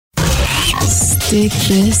Stick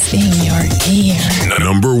this in your ear. The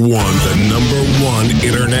number one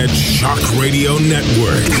internet shock radio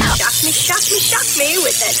network. Shock me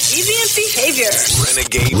with that deviant behavior.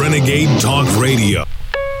 Renegade Talk Radio.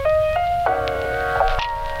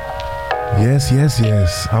 Yes.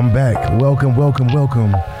 I'm back. Welcome.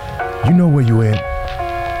 You know where you at.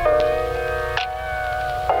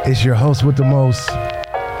 It's your host with the most,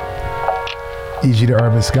 E.G. the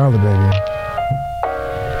Urban Scholar, baby.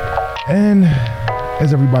 And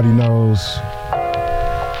as everybody knows,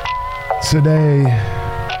 today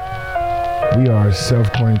we are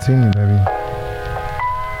self-quarantining, baby.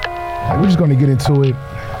 We're just going to get into it,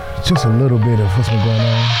 just a little bit of what's been going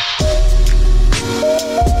on.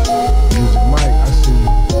 Music Mike, I see you.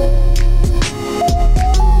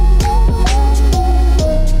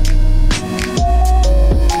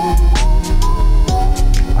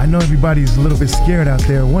 I know everybody's a little bit scared out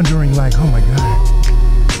there, wondering like, oh my God,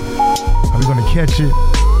 are we gonna catch it?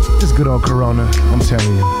 This good old Corona, I'm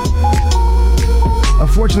telling you.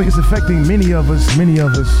 Unfortunately, it's affecting many of us.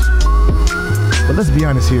 But let's be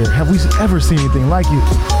honest here, have we ever seen anything like it?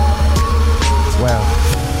 Wow.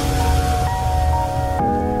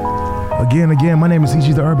 Again, my name is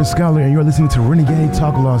E.G. the Urban Scholar, and you're listening to Renegade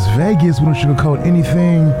Talk Las Vegas. We don't sugarcoat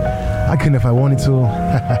anything. I couldn't if I wanted to.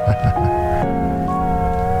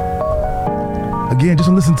 Again, just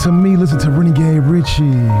listen to me, listen to Renegade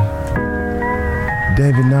Richie,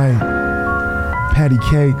 David Knight, Patty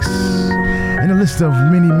Cakes, and a list of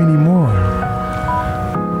many more.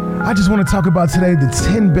 I just want to talk about today the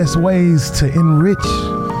 10 best ways to enrich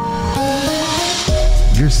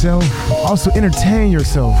yourself, also entertain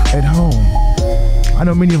yourself at home. I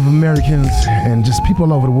know many of Americans and just people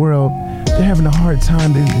all over the world, they're having a hard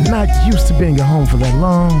time. They're not used to being at home for that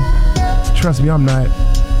long. Trust me, I'm not.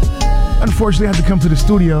 Unfortunately, I have to come to the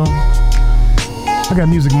studio. I got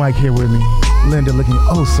Music Mike here with me. Linda looking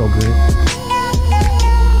oh so good.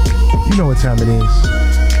 You know what time it is.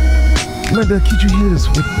 Linda, could you hit us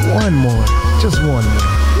with one more? Just one more.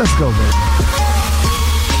 Let's go, baby.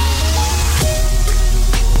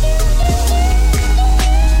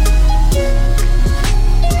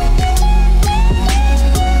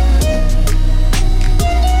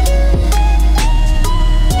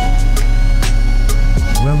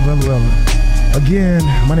 Well, again,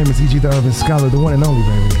 my name is E.G. the Urban Scholar, the one and only,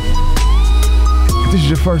 baby. If this is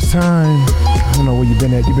your first time, I don't know where you've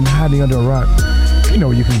been at. You've been hiding under a rock. You know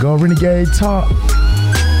where you can go,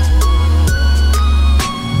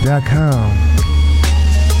 RenegadeTalk.com.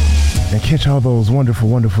 And catch all those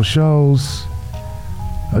wonderful shows.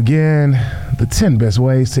 Again, the 10 best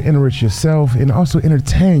ways to enrich yourself and also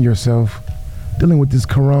entertain yourself dealing with this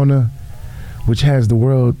corona, which has the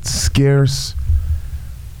world scarce.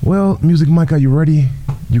 Well, Music Mike, are you ready?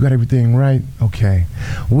 You got everything right? Okay.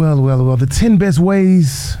 Well, the 10 best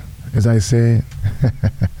ways, as I said.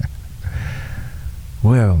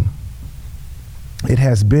 Well, it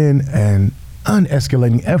has been an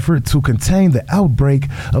unescalating effort to contain the outbreak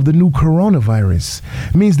of the new coronavirus.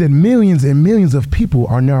 It means that millions and millions of people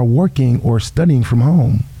are now working or studying from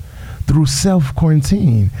home through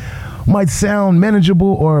self-quarantine. Might sound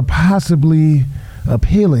manageable or possibly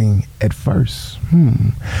appealing at first.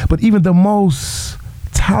 But even the most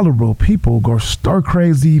tolerable people go stir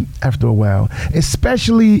crazy after a while,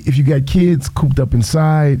 especially if you got kids cooped up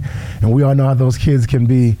inside, and we all know how those kids can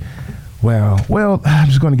be. Well, I'm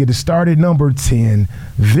just going to get it started. Number 10,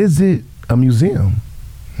 visit a museum.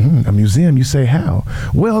 A museum, you say how?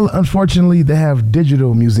 Well, unfortunately, they have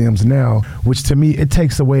digital museums now, which to me, it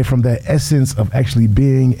takes away from that essence of actually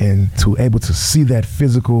being and to able to see that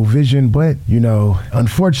physical vision. But,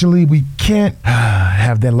 unfortunately, we can't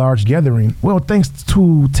have that large gathering. Well, thanks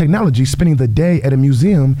to technology, spending the day at a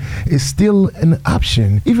museum is still an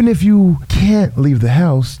option. Even if you can't leave the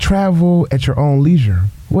house, travel at your own leisure.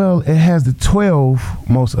 Well, it has the 12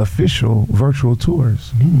 most official virtual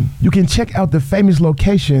tours. You can check out the famous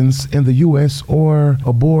locations in the U.S. or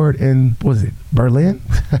aboard in, Berlin?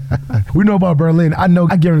 We know about Berlin.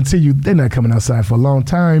 I guarantee you they're not coming outside for a long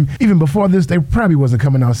time. Even before this, they probably wasn't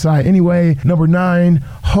coming outside. Anyway, number 9,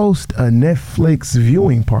 host a Netflix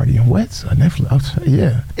viewing party. What? A Netflix?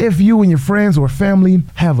 Yeah. If you and your friends or family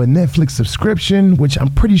have a Netflix subscription, which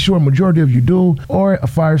I'm pretty sure a majority of you do, or a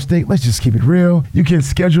Fire Stick, let's just keep it real. You can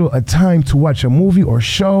schedule a time to watch a movie or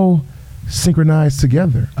show synchronized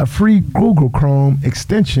together. A free Google Chrome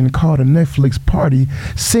extension called a Netflix Party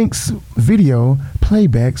syncs video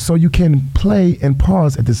playback so you can play and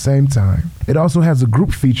pause at the same time. It also has a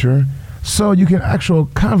group feature so you can actually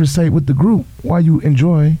conversate with the group while you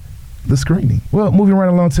enjoy the screening. Well, moving right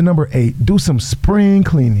along to number 8, do some spring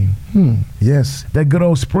cleaning. Yes, that good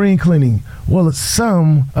old spring cleaning. Well,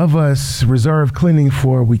 some of us reserve cleaning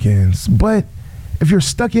for weekends, but if you're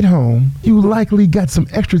stuck at home, you likely got some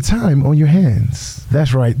extra time on your hands.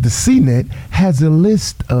 That's right, the CNET has a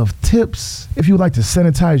list of tips if you like to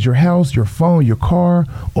sanitize your house, your phone, your car,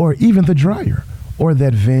 or even the dryer, or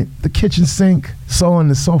that vent, the kitchen sink, so on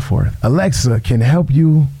and so forth. Alexa can help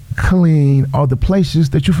you clean all the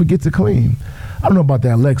places that you forget to clean. I don't know about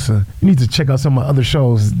that, Alexa. You need to check out some of my other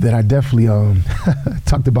shows that I definitely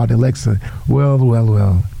talked about Alexa. Well.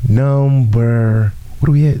 Number, what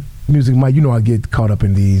do we hit? Music, Mike, you know I get caught up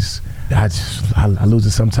in these. I lose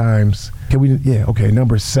it sometimes.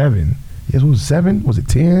 Number 7. Yes, what was 7? Was it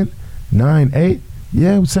 10? 9, 8?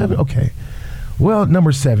 Yeah, it was 7? Okay. Well,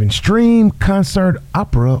 number 7, stream, concert,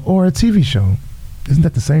 opera, or a TV show. Isn't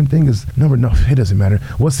that the same thing as number? No, it doesn't matter.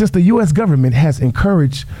 Well, since the U.S. government has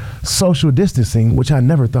encouraged social distancing, which I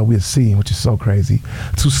never thought we'd see, which is so crazy,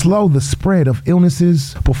 to slow the spread of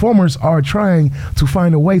illnesses, performers are trying to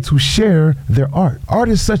find a way to share their art.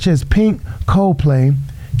 Artists such as Pink, Coldplay,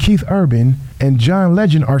 Keith Urban, and John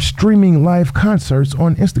Legend are streaming live concerts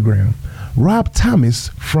on Instagram. Rob Thomas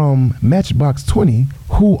from Matchbox 20,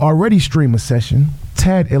 who already streamed a session,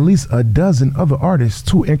 tagged at least a dozen other artists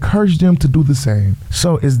to encourage them to do the same.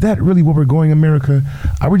 So is that really where we're going, America?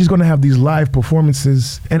 Are we just going to have these live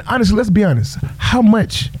performances? And honestly, let's be honest, how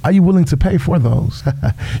much are you willing to pay for those?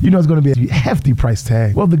 You know it's going to be a hefty price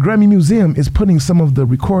tag. Well, the Grammy Museum is putting some of the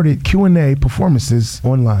recorded Q&A performances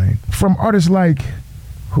online from artists like,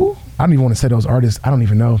 who? I don't even want to say those artists. I don't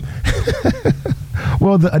even know.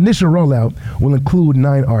 Well, the initial rollout will include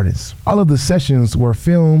 9 artists. All of the sessions were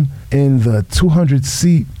filmed in the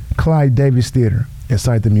 200-seat Clyde Davis Theater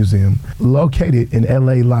inside the museum, located in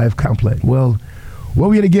LA Live Complex. Well, where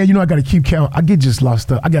we at again? You know, I got to keep count. I get just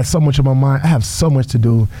lost up. I got so much on my mind. I have so much to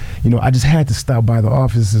do. You know, I just had to stop by the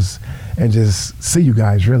offices and just see you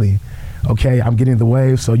guys, really. Okay, I'm getting the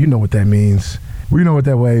wave, so you know what that means. We know what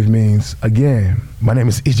that wave means. Again, my name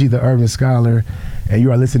is E.G. the Urban Scholar, and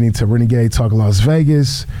you are listening to Renegade Talk Las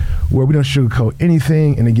Vegas, where we don't sugarcoat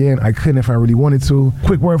anything. And again, I couldn't if I really wanted to.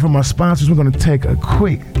 Quick word from my sponsors. We're going to take a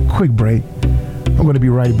quick break. I'm going to be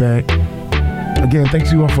right back. Again,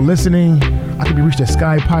 thanks you all for listening. I can be reached at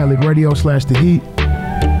Sky Pilot Radio /The Heat.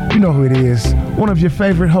 You know who it is. One of your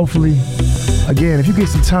favorite, hopefully. Again, if you get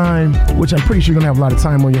some time, which I'm pretty sure you're going to have a lot of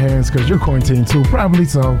time on your hands because you're quarantined too, probably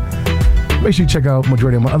so. Make sure you check out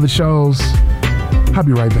majority of my other shows. I'll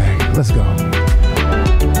be right back. Let's go.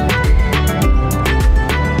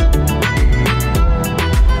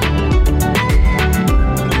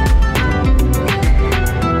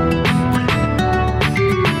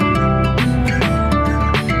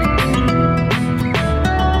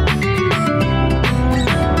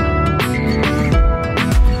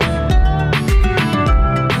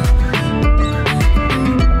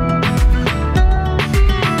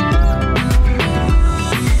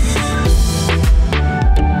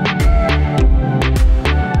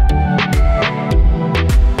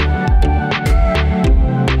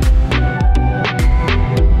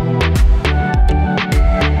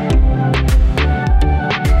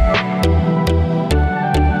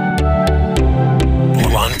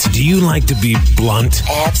 Like to be blunt?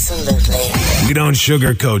 Absolutely. We don't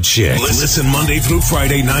sugarcoat shit. Listen Monday through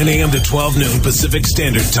Friday, 9 a.m. to 12 noon Pacific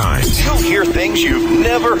Standard Time. You'll hear things you've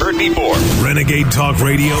never heard before. Renegade Talk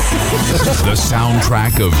Radio. The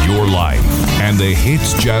soundtrack of your life. And the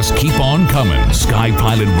hits just keep on coming.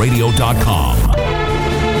 SkyPilotRadio.com.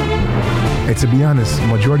 And to be honest,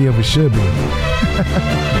 majority of it should be.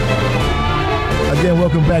 Again,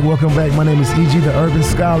 welcome back. My name is E.G. the Urban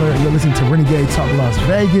Scholar, and you're listening to Renegade Talk Las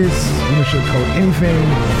Vegas. We don't sugarcoat anything.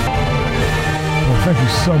 Well, thank you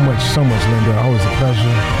so much, Linda. Always a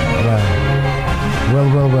pleasure. Wow.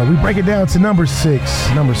 Well. We break it down to number 6.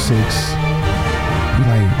 You're like,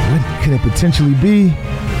 what could it potentially be?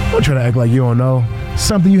 Don't try to act like you don't know.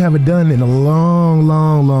 Something you haven't done in a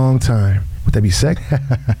long time. Would that be sex?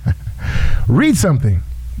 Read something.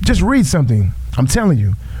 Just read something. I'm telling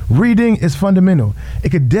you. Reading is fundamental. It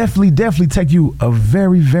could definitely take you a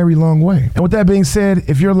very long way. And with that being said,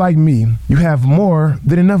 if you're like me, you have more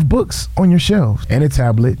than enough books on your shelves and a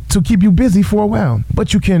tablet to keep you busy for a while.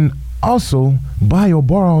 But you can also buy or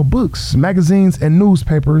borrow books, magazines, and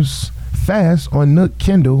newspapers fast on Nook,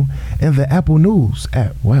 Kindle, and the Apple News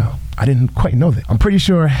app. Wow. I didn't quite know that. I'm pretty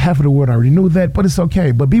sure half of the world already knew that, but it's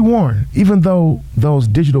okay. But be warned, even though those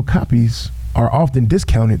digital copies are often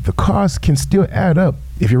discounted, the cost can still add up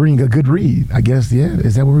if you're reading a good read. I guess, yeah,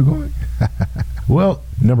 is that where we're going? Well,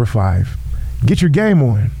 number 5, get your game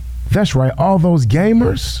on. That's right, all those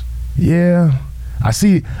gamers, Yeah, I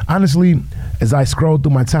see. Honestly, as I scroll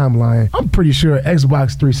through my timeline, I'm pretty sure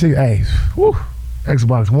Xbox 360,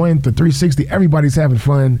 Xbox One to 360, everybody's having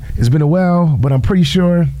fun. It's been a while, but I'm pretty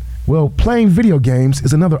sure, well, playing video games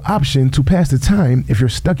is another option to pass the time if you're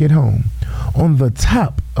stuck at home. On the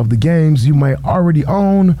top of the games you might already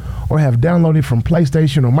own or have downloaded from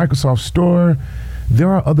PlayStation or Microsoft Store, there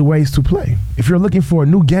are other ways to play. If you're looking for a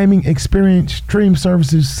new gaming experience, stream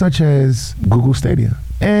services such as Google Stadia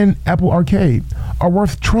and Apple Arcade are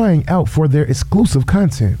worth trying out for their exclusive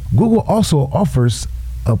content. Google also offers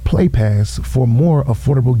a Play Pass for more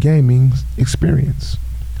affordable gaming experience.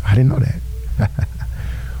 I didn't know that.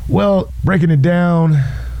 Well, breaking it down,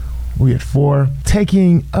 we at 4.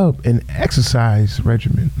 Taking up an exercise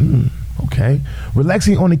regimen. Okay.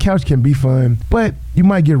 Relaxing on the couch can be fun, but you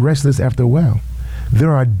might get restless after a while.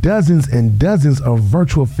 There are dozens and dozens of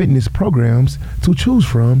virtual fitness programs to choose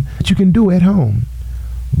from that you can do at home.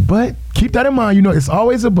 But keep that in mind, it's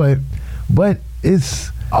always a but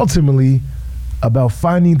it's ultimately about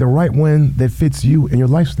finding the right one that fits you and your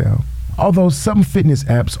lifestyle. Although some fitness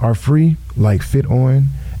apps are free, like FitOn,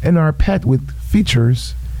 and are packed with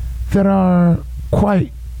features that are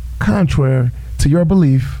quite contrary to your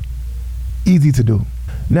belief, easy to do.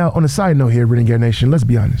 Now, on a side note here, Renegade Nation, let's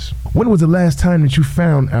be honest. When was the last time that you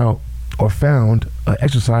found an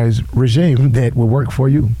exercise regime that will work for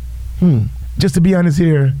you? Just to be honest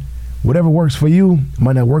here, whatever works for you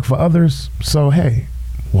might not work for others. So, hey,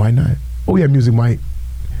 why not? Oh, yeah, Music Mike.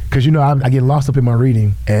 Because, I get lost up in my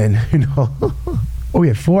reading. And, oh, we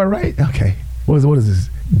had 4, right? Okay. What is this?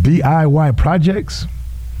 DIY projects?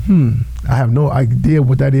 I have no idea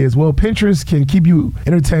what that is. Well, Pinterest can keep you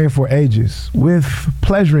entertained for ages with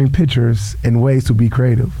pleasuring pictures and ways to be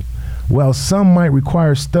creative. While some might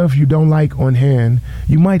require stuff you don't like on hand,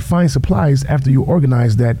 you might find supplies after you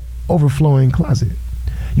organize that overflowing closet.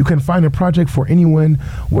 You can find a project for anyone,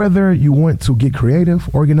 whether you want to get creative,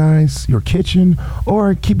 organize your kitchen,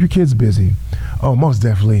 or keep your kids busy. Oh, most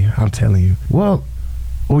definitely, I'm telling you. Well,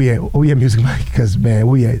 oh yeah, Music Mike, because man,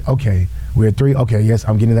 okay. We're at 3. Okay, yes,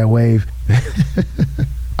 I'm getting that wave.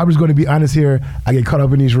 I'm just going to be honest here. I get caught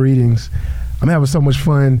up in these readings. I'm having so much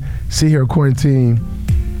fun. See here, quarantine.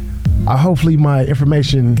 Hopefully my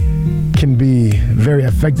information can be very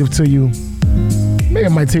effective to you. Maybe I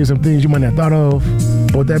might tell you some things you might not have thought of.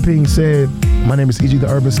 But with that being said, my name is E.G. the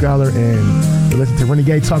Urban Scholar, and you're listening to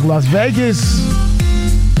Renegade Talk Las Vegas.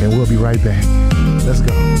 And we'll be right back. Let's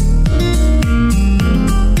go.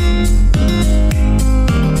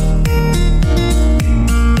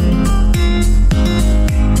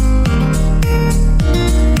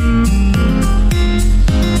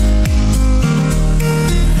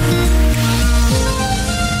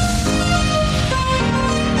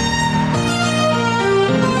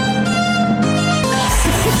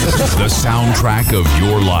 The soundtrack of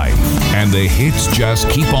your life. And the hits just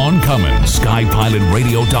keep on coming.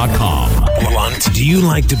 SkyPilotRadio.com. Blunt. Do you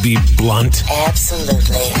like to be blunt?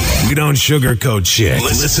 Absolutely. We don't sugarcoat shit.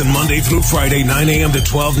 Listen Monday through Friday, 9 a.m. to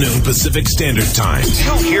 12 noon Pacific Standard Time.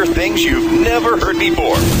 You'll hear things you've never heard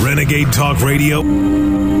before. Renegade Talk Radio.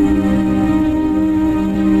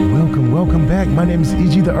 Welcome back. My name is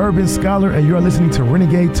E.G. the Urban Scholar, and you're listening to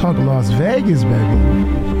Renegade Talk Las Vegas,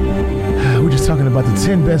 baby. We're just talking about the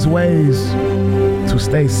 10 best ways to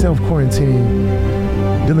stay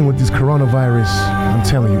self-quarantined, dealing with this coronavirus. I'm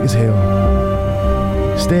telling you, it's hell.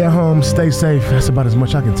 Stay at home, stay safe. That's about as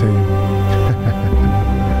much I can tell you.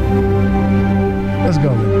 Let's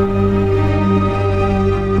go, man.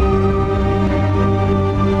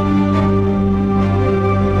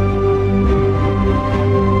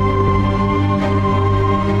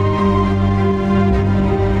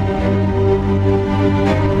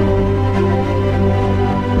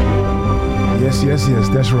 Yes,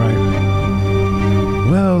 that's right.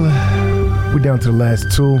 Well, we're down to the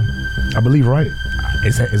last 2, I believe, right?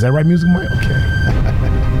 Is that right, Music Mike? Okay.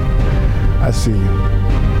 I see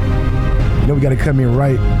you. We got to come in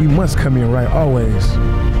right. We must come in right always.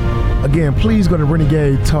 Again, please go to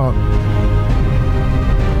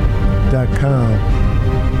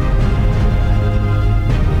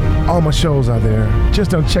RenegadeTalk.com. All my shows are there.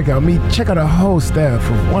 Just don't check out me. Check out a whole staff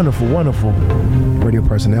of wonderful, wonderful radio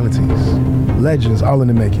personalities. Legends all in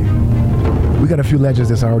the making. We got a few legends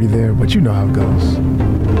that's already there, but you know how it goes.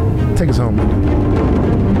 Take us home, Linda.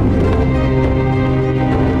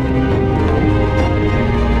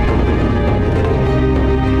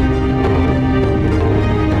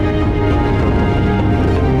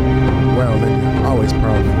 Well, Linda, always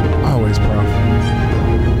powerful. Always powerful.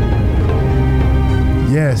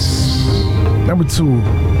 Yes. Number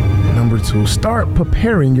two, start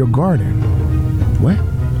preparing your garden. What?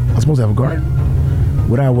 I'm supposed to have a garden?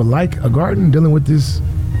 Would like a garden dealing with this?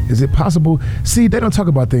 Is it possible? See, they don't talk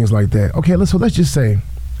about things like that. Okay, let's just say,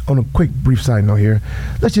 on a quick, brief side note here,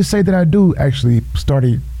 let's just say that I do actually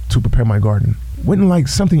started to prepare my garden. Wouldn't like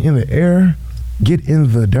something in the air get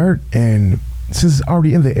in the dirt? And since it's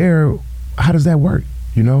already in the air, how does that work,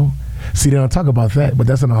 you know? See, they don't talk about that, but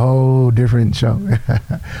that's on a whole different show.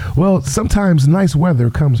 Well, sometimes nice weather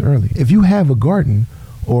comes early. If you have a garden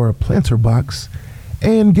or a planter box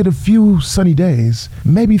and get a few sunny days,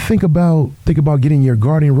 maybe think about getting your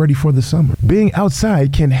garden ready for the summer. Being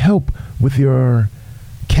outside can help with your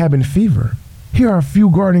cabin fever. Here are a few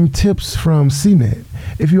gardening tips from CNET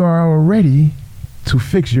if you are ready to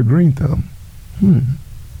fix your green thumb.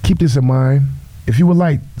 Keep this in mind. If you would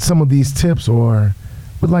like some of these tips or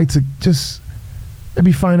would like to just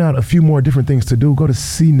maybe find out a few more different things to do, go to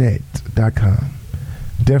cnet.com.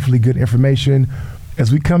 Definitely good information.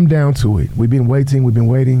 As we come down to it, we've been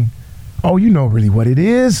waiting. Oh, you know really what it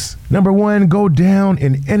is. Number one, go down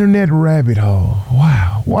an internet rabbit hole.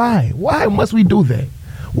 Wow. Why? Why must we do that?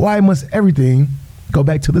 Why must everything go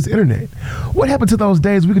back to this internet? What happened to those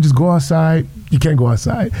days we could just go outside? You can't go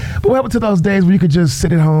outside. But what happened to those days where you could just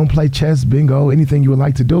sit at home, play chess, bingo, anything you would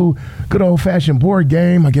like to do? Good old-fashioned board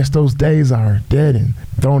game. I guess those days are dead and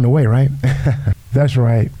thrown away, right? That's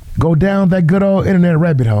right. Go down that good old internet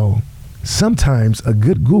rabbit hole. Sometimes a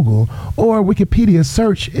good Google or Wikipedia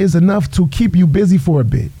search is enough to keep you busy for a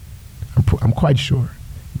bit. I'm quite sure.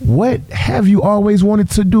 What have you always wanted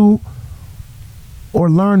to do or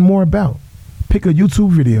learn more about? Pick a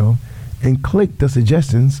YouTube video and click the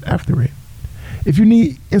suggestions after it. If you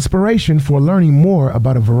need inspiration for learning more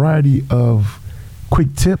about a variety of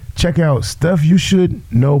quick tips, check out Stuff You Should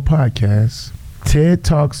Know podcast, TED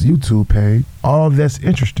Talks YouTube page, All That's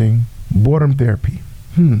Interesting, Boredom Therapy.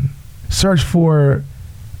 Search for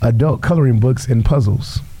adult coloring books and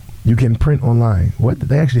puzzles you can print online. What?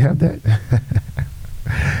 They actually have that?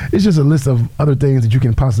 It's just a list of other things that you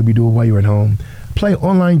can possibly do while you're at home. Play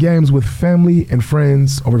online games with family and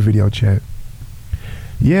friends over video chat.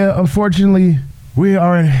 Yeah, unfortunately, we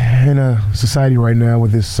are in a society right now where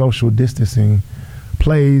this social distancing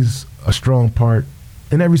plays a strong part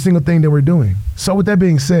in every single thing that we're doing. So with that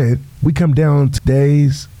being said, we come down to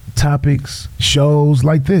days, topics, shows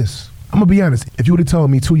like this. I'm gonna be honest, if you would have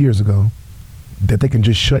told me 2 years ago that they can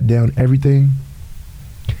just shut down everything,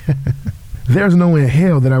 there's no way in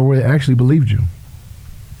hell that I would have actually believed you.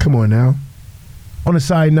 Come on now. On a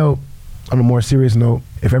side note, on a more serious note,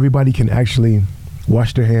 if everybody can actually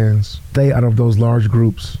wash their hands, stay out of those large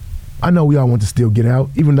groups. I know we all want to still get out,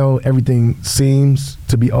 even though everything seems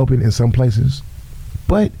to be open in some places.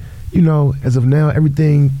 But, you know, as of now,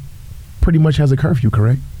 everything pretty much has a curfew,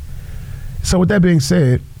 correct? So with that being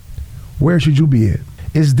said, where should you be at?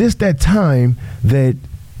 Is this that time that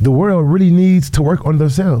the world really needs to work on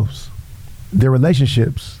themselves, their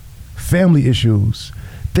relationships, family issues,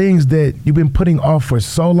 things that you've been putting off for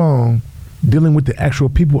so long, dealing with the actual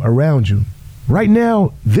people around you? Right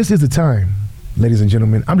now, this is the time, ladies and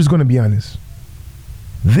gentlemen. I'm just going to be honest.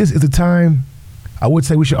 This is the time I would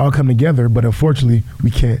say we should all come together, but unfortunately,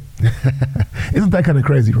 we can't. Isn't that kind of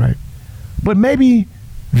crazy, right? But maybe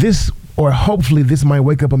this, or hopefully this might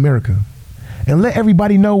wake up America and let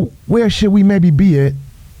everybody know where should we maybe be at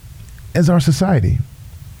as our society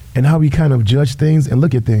and how we kind of judge things and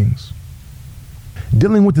look at things.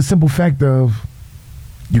 Dealing with the simple fact of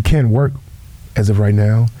you can't work as of right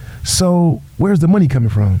now, so where's the money coming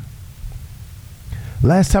from?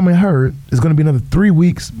 Last time I heard, it's going to be another 3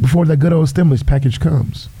 weeks before that good old stimulus package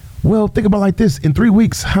comes. Well, think about it like this. In 3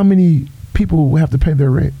 weeks, how many people will have to pay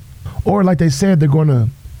their rent? Or like they said, they're going to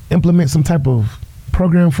implement some type of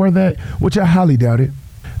program for that, which I highly doubt it.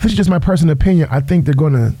 This is just my personal opinion. I think they're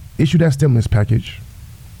going to issue that stimulus package,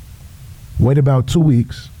 wait about 2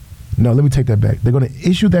 weeks. No, let me take that back. They're going to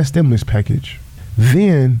issue that stimulus package,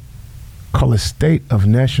 then call a state of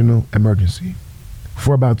national emergency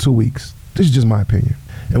for about 2 weeks. This is just my opinion.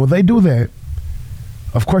 And when they do that,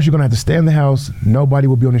 of course, you're going to have to stay in the house. Nobody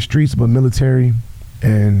will be on the streets but military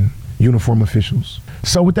and uniform officials.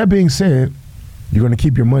 So with that being said, you're going to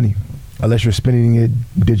keep your money unless you're spending it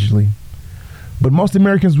digitally. But most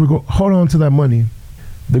Americans will go hold on to that money.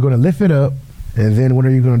 They're going to lift it up, and then what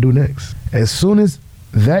are you going to do next? As soon as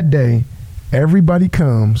that day, everybody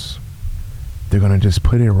comes, they're going to just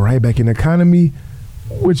put it right back in the economy,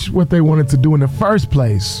 which what they wanted to do in the first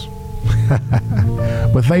place.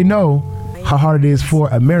 But they know how hard it is for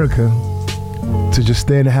America to just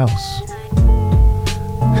stay in the house.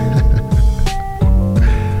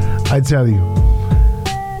 I tell you.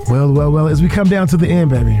 Well, as we come down to the end,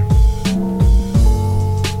 baby.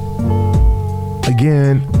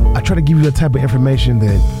 Again, try to give you the type of information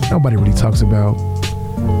that nobody really talks about.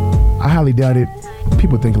 I highly doubt it.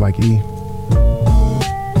 People think like E.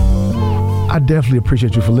 I definitely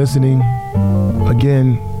appreciate you for listening.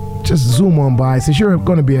 Again, just zoom on by. Since you're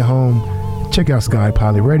going to be at home, check out Sky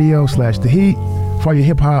Pilot Radio /The Heat for all your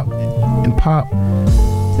hip hop and pop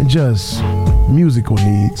and just musical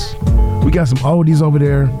needs. We got some oldies over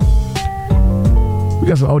there. We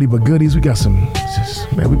got some oldie but goodies. We got some,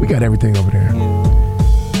 we got everything over there.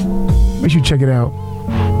 Make sure you check it out.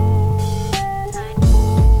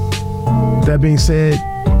 That being said,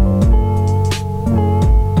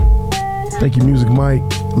 thank you, Music Mike,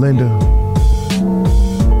 Linda.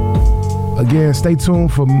 Again, stay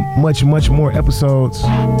tuned for much more episodes.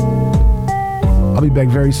 I'll be back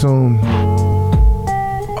very soon.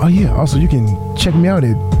 Oh yeah, also you can check me out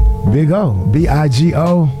at Big O,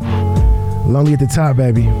 BIGO, Lonely at the Top,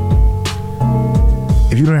 baby.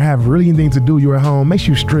 If you don't have really anything to do, you're at home, make sure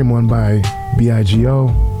you stream on by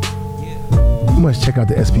BIGO. You must check out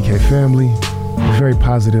the SPK family. Very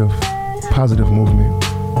positive movement.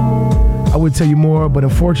 I would tell you more, but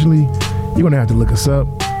unfortunately, you're gonna have to look us up.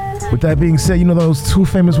 With that being said, you know those two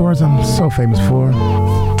famous words I'm so famous for?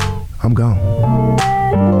 I'm gone.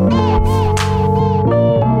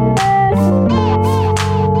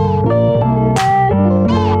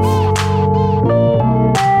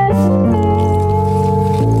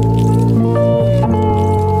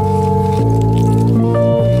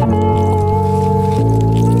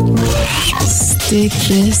 Stick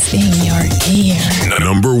this in your ear. The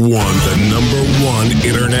number one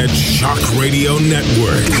internet shock radio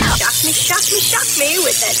network. Shock me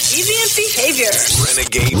with that deviant behavior.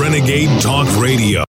 Renegade Talk Radio.